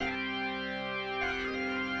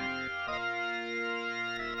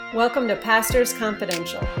Welcome to Pastors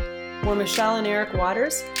Confidential. We're Michelle and Eric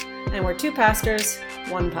Waters, and we're two pastors,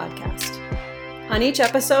 one podcast. On each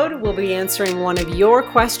episode, we'll be answering one of your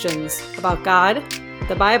questions about God,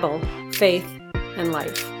 the Bible, faith, and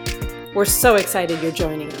life. We're so excited you're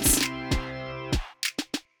joining us.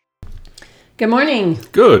 Good morning.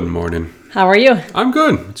 Good morning. How are you? I'm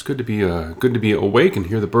good. It's good to be awake and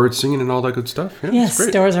hear the birds singing and all that good stuff. Yeah, Yes, it's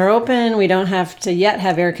great. doors are open. We don't have to yet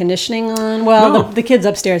have air conditioning on. Well, No. the kids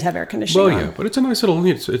upstairs have air conditioning on. Well, yeah, but it's a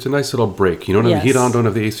nice little break. You don't have the heat on, don't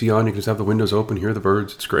have the AC on. You can just have the windows open, hear the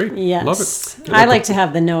birds. It's great. Yes. Love it. I like to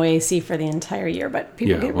have the no AC for the entire year, but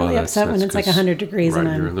people Yeah, get well, really that's upset when it's like 100 degrees right,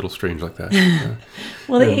 and you're a I'm... little strange like that. Yeah,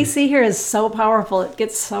 Well, the AC here is so powerful. It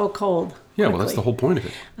gets so cold. yeah, well, that's quickly. the whole point of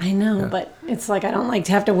it. I know, but it's like I don't like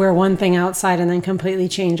to have to wear one thing outside and then completely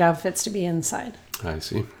change outfits to be inside. I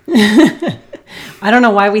see. I don't know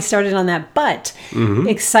why we started on that, but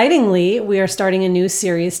excitingly, we are starting a new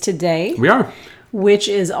series today, We are. which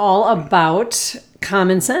is all about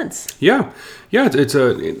common sense Yeah. Yeah,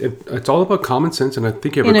 it's all about common sense, and I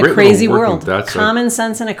think you have in a a great crazy little world. working. Common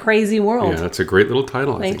sense in a crazy world. Yeah, that's a great little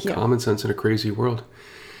title. Thank I think you. Common Sense in a Crazy World.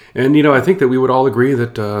 And, I think that we would all agree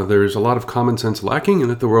that there's a lot of common sense lacking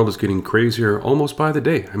and that the world is getting crazier almost by the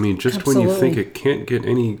day. I mean, just when you think Absolutely. it can't get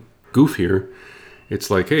any goofier, it's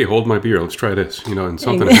like, hey, hold my beer, let's try this, and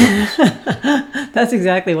something happens. That's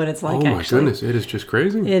exactly what it's like, Oh, my actually. goodness, it is just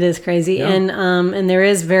crazy. It is crazy, Yeah. and there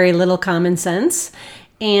is very little common sense.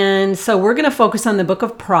 And so we're going to focus on the book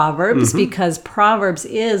of Proverbs because Proverbs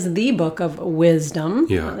is the book of wisdom.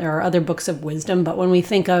 Yeah. There are other books of wisdom, but when we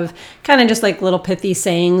think of kind of just like little pithy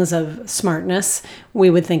sayings of smartness,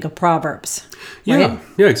 we would think of Proverbs. Yeah, right?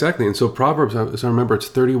 yeah, exactly. And so Proverbs, as I remember, it's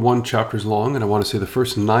 31 chapters long, and I want to say the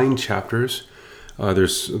first 9 chapters,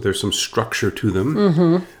 there's some structure to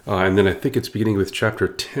them. And then I think it's beginning with chapter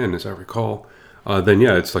 10, as I recall. Then,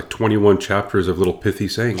 it's like 21 chapters of little pithy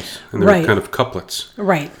sayings, and they're Right. kind of couplets.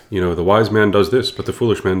 Right. The wise man does this, but the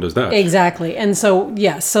foolish man does that. Exactly. And so,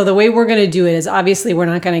 yes, so the way we're going to do it is obviously we're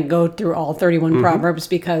not going to go through all 31 Proverbs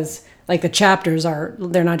because like the chapters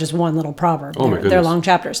they're not just one little proverb. Oh, my They're goodness. long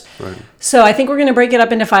chapters. Right. So I think we're going to break it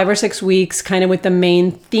up into 5 or 6 weeks, kind of with the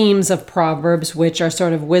main themes of Proverbs, which are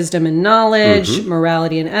sort of wisdom and knowledge,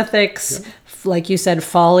 morality and ethics, like you said,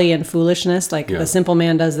 folly and foolishness, like the simple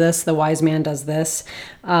man does this, the wise man does this,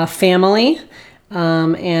 family,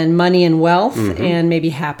 and money and wealth, and maybe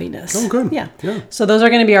happiness. Oh, good. Yeah. Yeah. So those are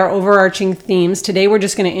going to be our overarching themes. Today we're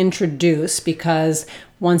just going to introduce because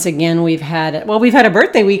once again we've had a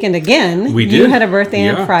birthday weekend again. We You did. had a birthday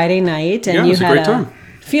on Yeah. Friday night, and Yeah, it you was a had great time.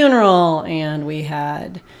 funeral, and we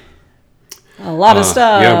had a lot of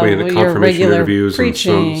stuff. Yeah, we had the Your confirmation regular interviews and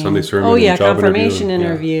preaching. Sunday sermon Oh yeah, and job confirmation interview.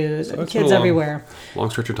 Yeah. interviews. So that's Kids been a everywhere. long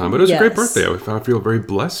stretch of time. But it was a great Yes. birthday. I feel very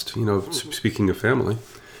blessed. Speaking of family,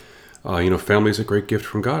 family is a great gift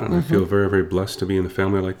from God, and I feel very, very blessed to be in a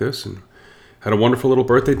family like this. And had a wonderful little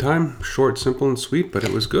birthday time. Short, simple, and sweet, but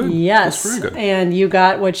it was good. Yes, it was very good. and you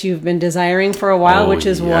got what you've been desiring for a while, which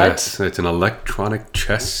is yes. what? It's an electronic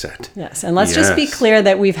chess set. Yes, and let's just be Yes. clear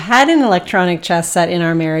that we've had an electronic chess set in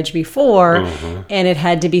our marriage before, and it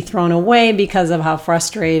had to be thrown away because of how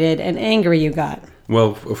frustrated and angry you got.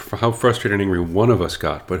 Well, for how frustrated and angry one of us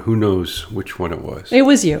got, but who knows which one it was. It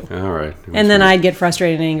was you. All right. It was And then me. I'd get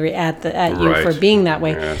frustrated and angry at you Right. for being that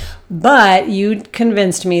way. Yes. But you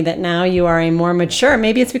convinced me that now you are a more mature.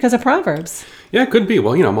 Maybe it's because of Proverbs. Yeah, it could be.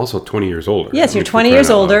 Well, I'm also 20 years older. Yes, I you're mean, for 20 crying years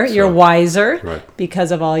out loud, older. You're so- wiser Right.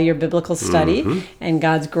 because of all your biblical study and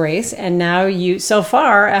God's grace. And now so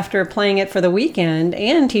far, after playing it for the weekend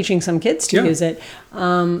and teaching some kids to Yeah. use it,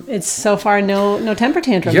 it's so far no temper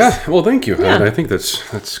tantrums. Yeah, well, thank you. Yeah. And I think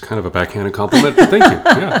that's kind of a backhanded compliment, but thank you.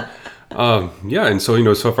 Yeah. And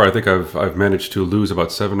so so far I think I've managed to lose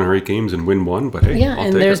about 7 or 8 games and win 1, but hey, Yeah, I'll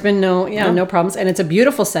and take there's it. been no problems, and it's a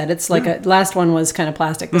beautiful set. It's like last one was kind of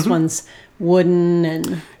plastic. This one's wooden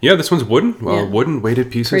and Yeah, this one's wooden. Yeah. Wooden weighted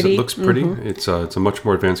pieces. Pretty. It looks pretty. It's a much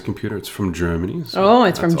more advanced computer. It's from Germany. So oh,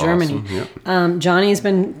 it's from that's Germany. awesome. Yeah. Johnny's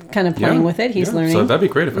been kind of playing with it. He's yeah. learning. So that'd be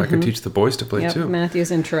great if I could teach the boys to play Yep, too. Matthew's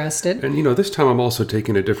interested. And this time I'm also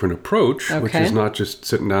taking a different approach, which Okay. is not just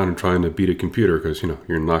sitting down and trying to beat a computer because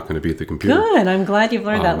you're not going to beat the computer. Good. I'm glad you've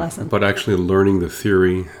learned that lesson. But actually learning the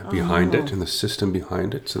theory behind it and the system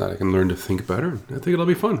behind it so that I can learn to think better. I think it'll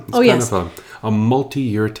be fun. It's kind yes. of a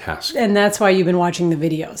multi-year task. And that's why you've been watching the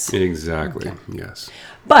videos. Exactly. Yes.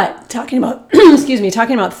 But talking about,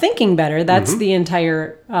 talking about thinking better, that's the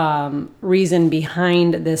entire reason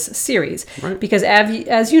behind this series. Right. Because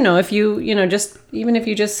as you know, if you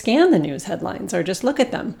just scan the news headlines or just look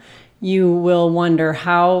at them, you will wonder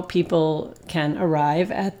how people can arrive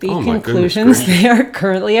at the Oh, conclusions they are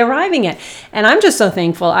currently arriving at. And I'm just so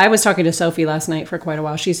thankful. I was talking to Sophie last night for quite a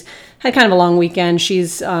while. She's had kind of a long weekend.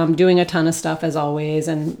 She's doing a ton of stuff as always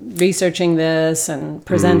and researching this and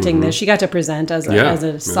presenting this. She got to present as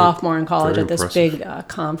a sophomore in college Very at this impressive. big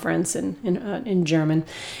conference in German.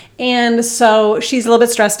 And so she's a little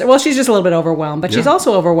bit stressed. Well, she's just a little bit overwhelmed, but she's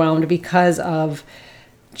also overwhelmed because of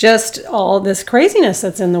just all this craziness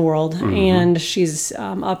that's in the world. And she's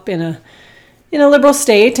up in a liberal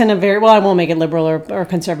state and a very, well, I won't make it liberal or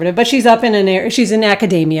conservative, but she's up in an area, she's in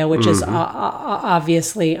academia, which is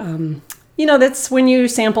obviously, that's when you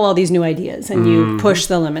sample all these new ideas and you push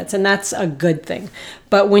the limits, and that's a good thing.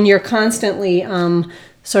 But when you're constantly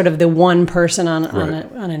sort of the one person on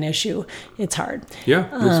an issue, it's hard. Yeah,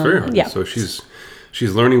 it's very hard. yeah. So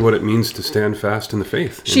she's learning what it means to stand fast in the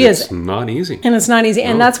faith. She is. It's not easy. And it's not easy.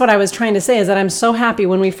 And that's what I was trying to say, is that I'm so happy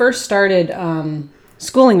when we first started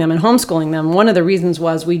schooling them and homeschooling them. One of the reasons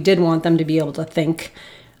was we did want them to be able to think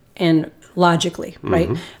and logically,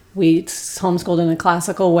 right? We homeschooled in a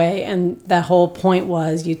classical way, and the whole point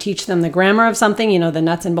was you teach them the grammar of something, the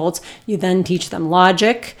nuts and bolts. You then teach them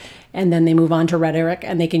logic, and then they move on to rhetoric,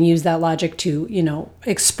 and they can use that logic to,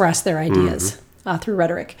 express their ideas through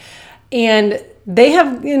rhetoric. And they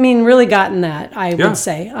have, really gotten that, I would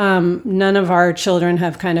say. None of our children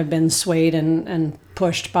have kind of been swayed and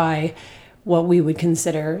pushed by what we would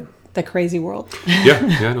consider the crazy world.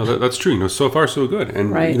 No, that's true. So far so good.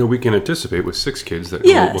 And, we can anticipate with 6 kids that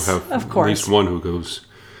we'll have at least one who goes...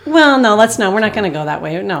 Well, no, let's not. We're not going to go that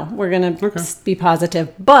way. No, we're going to be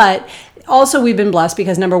positive. But also we've been blessed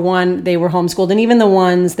because, number one, they were homeschooled. And even the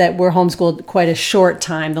ones that were homeschooled quite a short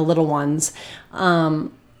time, the little ones,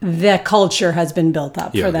 the culture has been built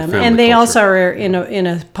up for them. And they also are in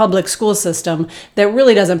a public school system that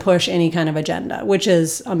really doesn't push any kind of agenda, which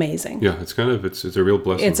is amazing. Yeah, it's it's a real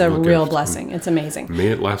blessing. It's a real blessing. It's amazing. May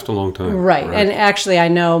it last a long time. Right. And actually, I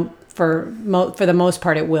know for the most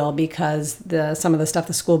part it will, because some of the stuff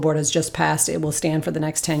the school board has just passed, it will stand for the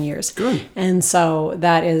next 10 years. Good. And so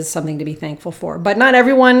that is something to be thankful for. But not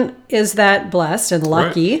everyone is that blessed and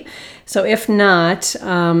lucky. Right. So if not,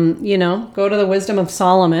 go to the Wisdom of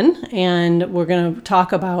Solomon, and we're going to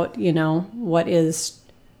talk about, what is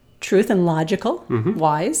truth and logical,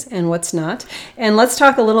 wise, and what's not. And let's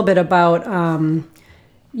talk a little bit about,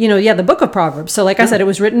 the book of Proverbs. So like I said, it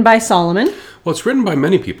was written by Solomon. Well, it's written by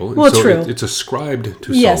many people. Well, so true. It's ascribed to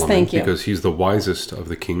Solomon. Yes, thank you. Because he's the wisest of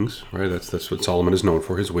the kings, right? That's what Solomon is known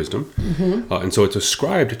for, his wisdom. And so it's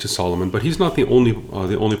ascribed to Solomon, but he's not the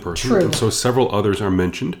only person. True. And so several others are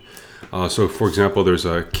mentioned. So, for example, there's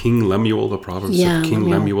King Lemuel, the Proverbs of King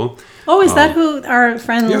Lemuel. Oh, is that who our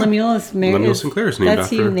friend Lemuel is married? Lemuel Sinclair is named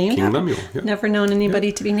after King Lemuel. Yeah. Never known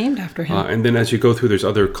anybody to be named after him. And then as you go through, there's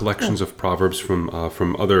other collections of Proverbs from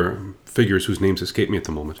other figures whose names escape me at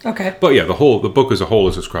the moment. Okay. But yeah, the book as a whole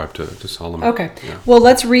is ascribed to Solomon. Okay. Yeah. Well,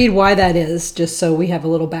 let's read why that is, just so we have a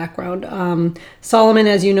little background. Solomon,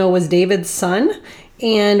 as you know, was David's son.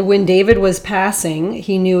 And when David was passing,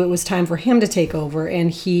 he knew it was time for him to take over, and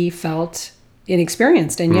he felt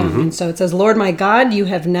inexperienced and young. And so it says, Lord my God, you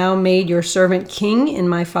have now made your servant king in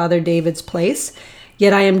my father David's place,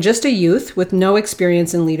 yet I am just a youth with no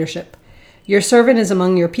experience in leadership. Your servant is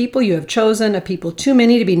among your people you have chosen, a people too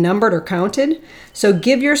many to be numbered or counted. So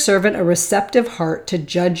give your servant a receptive heart to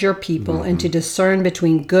judge your people and to discern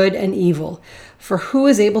between good and evil. For who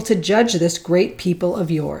is able to judge this great people of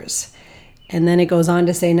yours? And then it goes on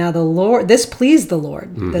to say, now this pleased the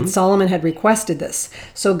Lord, that Solomon had requested this.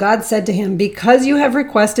 So God said to him, because you have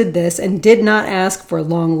requested this and did not ask for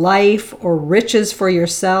long life or riches for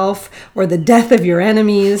yourself or the death of your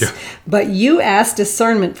enemies, but you asked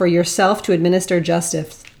discernment for yourself to administer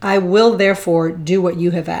justice, I will therefore do what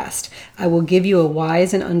you have asked. I will give you a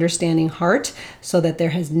wise and understanding heart, so that there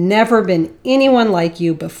has never been anyone like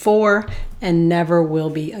you before and never will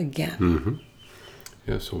be again.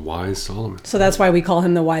 Yes, a wise Solomon. So that's why we call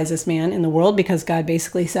him the wisest man in the world, because God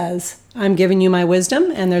basically says, I'm giving you my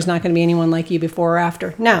wisdom, and there's not going to be anyone like you before or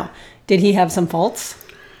after. Now, did he have some faults?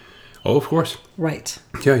 Oh, of course. Right.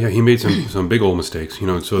 Yeah, he made some big old mistakes.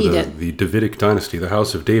 So the Davidic dynasty, the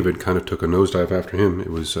house of David, kind of took a nosedive after him. It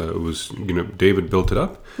was David built it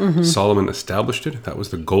up. Solomon established it. That was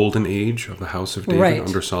the golden age of the house of David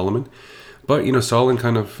under Solomon. But,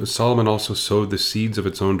 Solomon also sowed the seeds of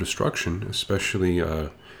its own destruction, especially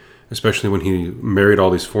when he married all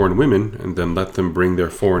these foreign women and then let them bring their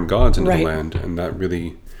foreign gods into the land. And that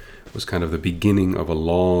really was kind of the beginning of a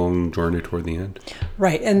long journey toward the end.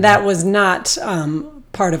 Right. And that was not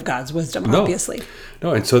part of God's wisdom, obviously.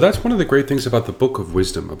 No, and so that's one of the great things about the book of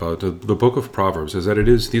wisdom, about the book of Proverbs, is that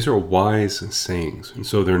these are wise sayings. And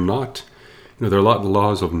so they're not, they're a lot of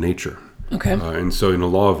laws of nature. Okay. And so in the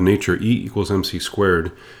law of nature, E equals MC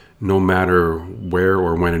squared, no matter where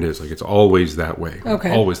or when it is. Like, it's always that way.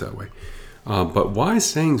 Okay. Always that way. But wise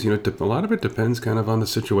sayings, a lot of it depends kind of on the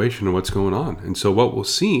situation and what's going on. And so what we'll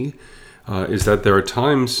see is that there are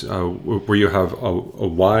times where you have a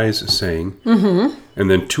wise saying, and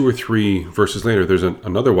then 2 or 3 verses later, there's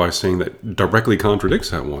another wise saying that directly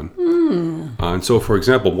contradicts that one. And so, for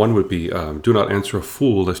example, one would be, do not answer a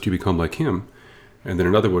fool lest you become like him. And then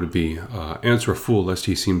another would be, answer a fool lest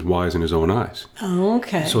he seemed wise in his own eyes.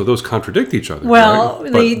 Okay. So those contradict each other. Well,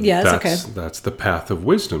 right? yes, That's the path of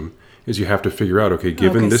wisdom. Is you have to figure out, okay,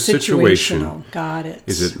 given this situation, got it.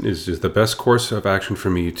 Is the best course of action for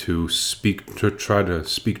me to try to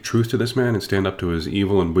speak truth to this man and stand up to his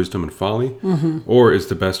evil and wisdom and folly, or is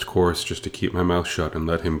the best course just to keep my mouth shut and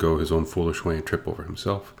let him go his own foolish way and trip over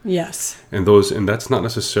himself? Yes. And that's not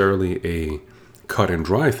necessarily a cut and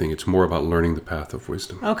dry thing. It's more about learning the path of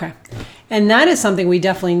wisdom. Okay. And that is something we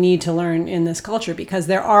definitely need to learn in this culture, because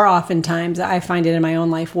there are often times, I find it in my own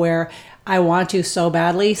life, where I want to so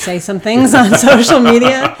badly say some things on social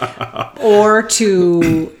media or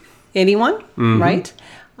to anyone, right?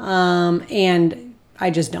 And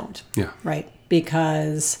I just don't. Yeah. Right?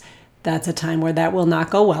 Because that's a time where that will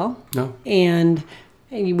not go well. No. And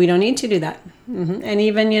we don't need to do that. And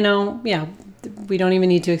even, we don't even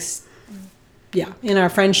need to... in our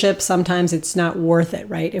friendship, sometimes it's not worth it,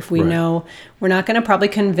 right? If we know we're not going to probably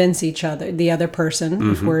convince the other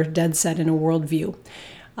person, if we're dead set in a worldview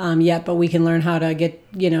yet, but we can learn how to get,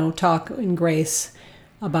 talk in grace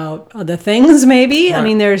about other things, maybe. Right. I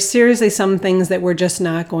mean, there's seriously some things that we're just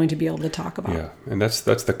not going to be able to talk about. Yeah, and that's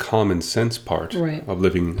the common sense part of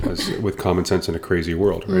living with common sense in a crazy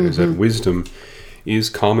world, right? Is that wisdom is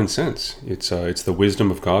common sense. It's the wisdom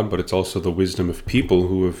of God, but it's also the wisdom of people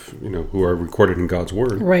who are recorded in God's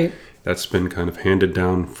word. Right. That's been kind of handed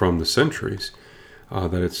down from the centuries.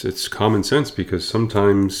 That it's common sense, because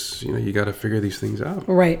sometimes you got to figure these things out.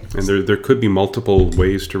 Right. And there could be multiple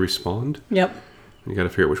ways to respond. Yep. You got to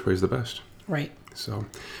figure out which way is the best. Right. So,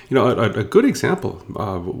 a good example.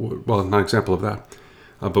 Well, not an example of that,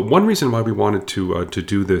 but one reason why we wanted to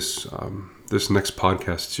do this next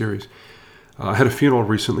podcast series. I had a funeral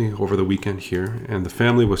recently over the weekend here, and the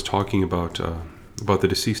family was talking about the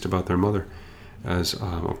deceased, about their mother, as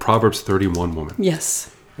a Proverbs 31 woman.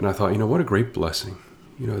 Yes. And I thought, what a great blessing.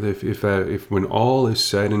 If when all is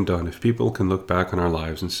said and done, if people can look back on our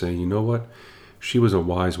lives and say, you know what, she was a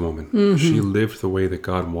wise woman. She lived the way that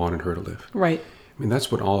God wanted her to live. Right. I mean,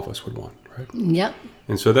 that's what all of us would want, right? Yep.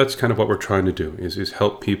 And so that's kind of what we're trying to do, is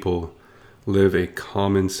help people live a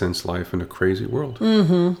common sense life in a crazy world.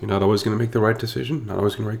 You're not always going to make the right decision, not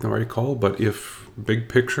always going to make the right call, but if big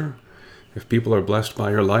picture, if people are blessed by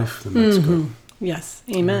your life, then that's good. Yes.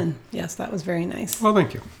 Amen. Yes, that was very nice. Well,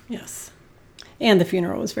 thank you. Yes. And the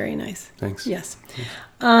funeral was very nice. Thanks. Yes.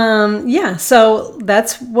 So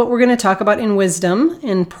that's what we're going to talk about in wisdom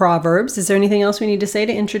in Proverbs. Is there anything else we need to say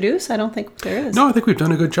to introduce? I don't think there is. No, I think we've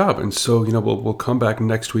done a good job. And so, we'll come back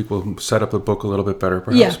next week. We'll set up the book a little bit better,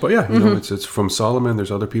 perhaps. Yeah. But it's from Solomon. There's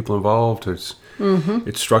other people involved. It's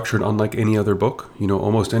structured unlike any other book.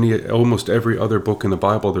 Almost every other book in the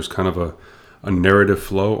Bible, there's kind of a narrative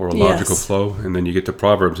flow or a logical flow. And then you get to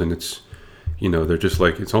Proverbs, and it's, they're just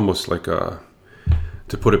like, it's almost like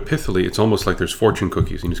to put it pithily, it's almost like there's fortune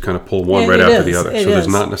cookies, and you just kind of pull one right after the other. So there's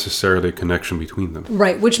not necessarily a connection between them.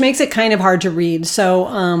 Right, which makes it kind of hard to read.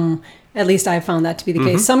 So at least I found that to be the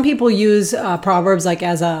case. Some people use Proverbs like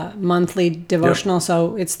as a monthly devotional. Yep.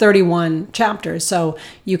 So it's 31 chapters. So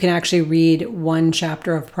you can actually read one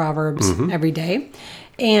chapter of Proverbs every day.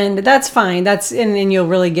 And that's fine. And you'll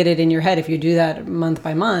really get it in your head if you do that month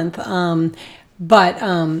by month. But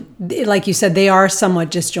like you said, they are somewhat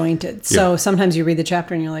disjointed. So sometimes you read the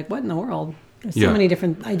chapter and you're like, what in the world? There's so many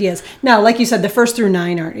different ideas. Now, like you said, the first through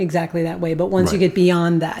 9 aren't exactly that way. But once you get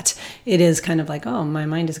beyond that, it is kind of like, oh, my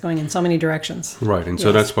mind is going in so many directions. Right. And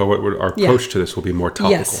so that's why our approach to this will be more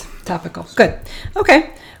topical. Yes, topical. Good.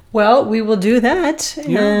 Okay. Well, we will do that.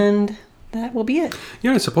 And that will be it.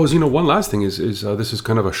 Yeah, I suppose, one last thing is this is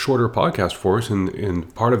kind of a shorter podcast for us,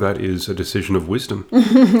 and part of that is a decision of wisdom.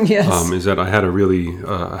 Yes. Is that I had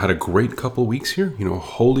a great couple weeks here.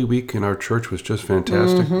 Holy Week in our church was just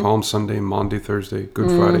fantastic. Palm Sunday, Maundy, Thursday,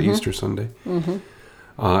 Good Friday, Easter Sunday.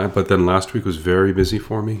 But then last week was very busy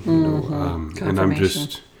for me. And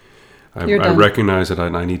I recognize that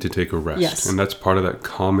I need to take a rest. Yes. And that's part of that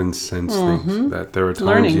common sense thing, that there are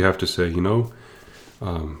times you have to say,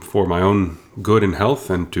 for my own good and health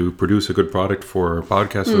and to produce a good product for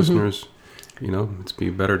podcast listeners, it's be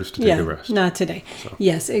better just to take a rest. Not today. So.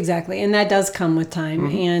 Yes, exactly. And that does come with time.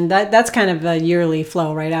 And that's kind of a yearly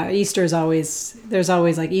flow, right? There's always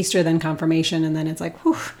like Easter, then confirmation, and then it's like,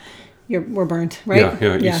 whew, we're burnt, right?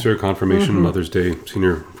 Yeah. Easter, confirmation, Mother's Day,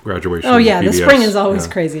 senior graduation. Oh, yeah. The spring is always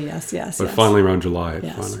crazy. Yes. But finally around July, it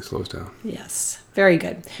finally slows down. Yes. Very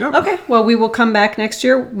good. Yep. Okay. Well, we will come back next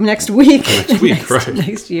week. Next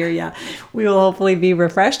year, yeah. We will hopefully be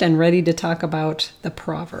refreshed and ready to talk about the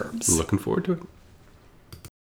Proverbs. Looking forward to it.